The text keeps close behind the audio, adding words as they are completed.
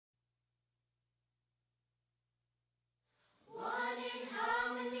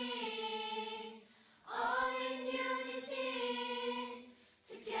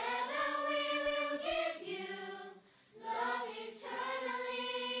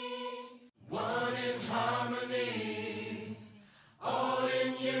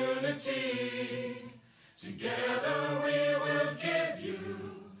unity. Together we will give you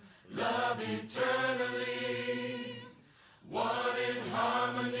love eternally. One in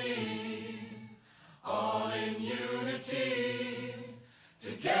harmony, all in unity.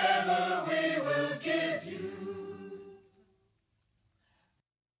 Together we will give you.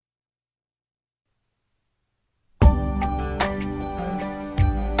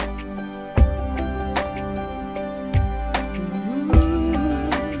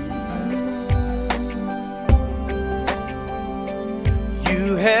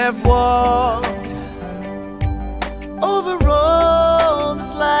 You have walked over all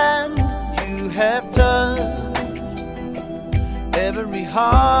this land. You have touched every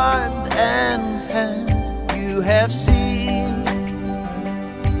heart and hand. You have seen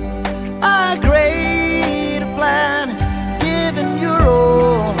a greater plan, given your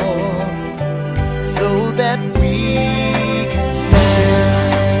all so that we can stand.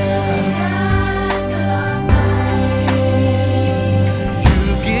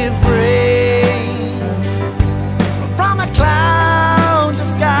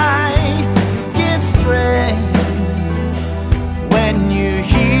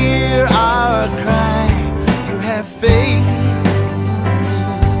 Faith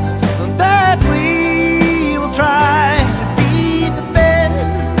that we will try to be the best,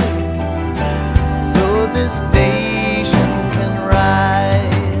 so this nation can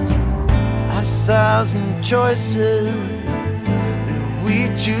rise. 1,000 choices, we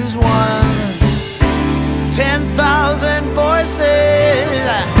choose one. 10,000 voices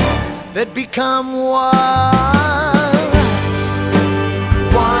that become one.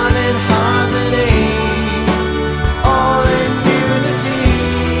 One in harmony,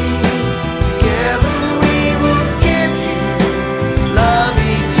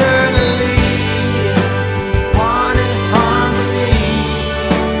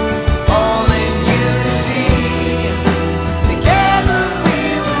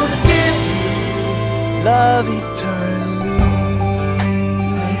 love eternally.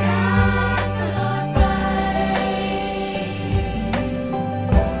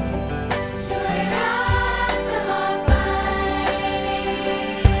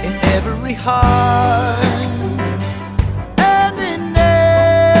 In every heart and in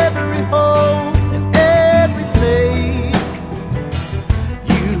every home, in every place,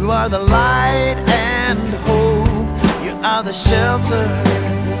 you are the light and hope. You are the shelter.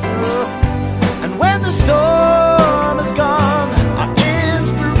 And when the storm is gone, our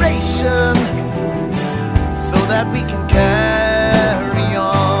inspiration, so that we can carry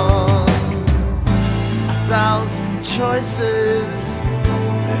on. 1,000 choices,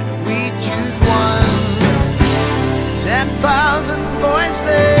 but we choose one. 10,000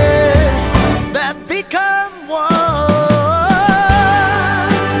 voices that become one.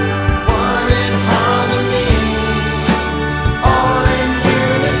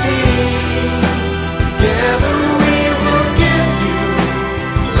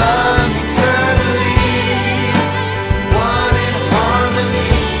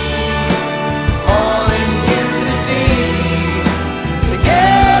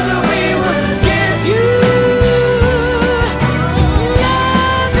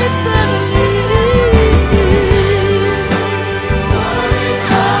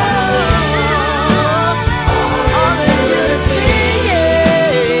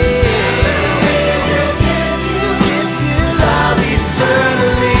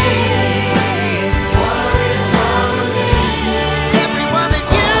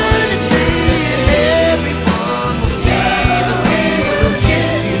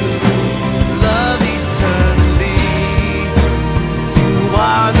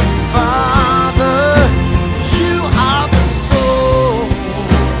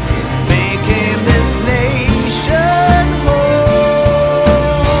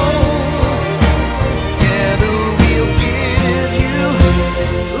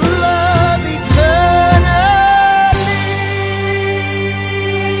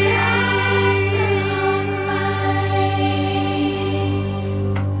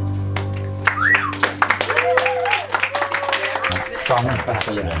 Song ปราบ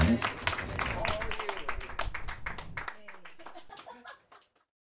เหลือง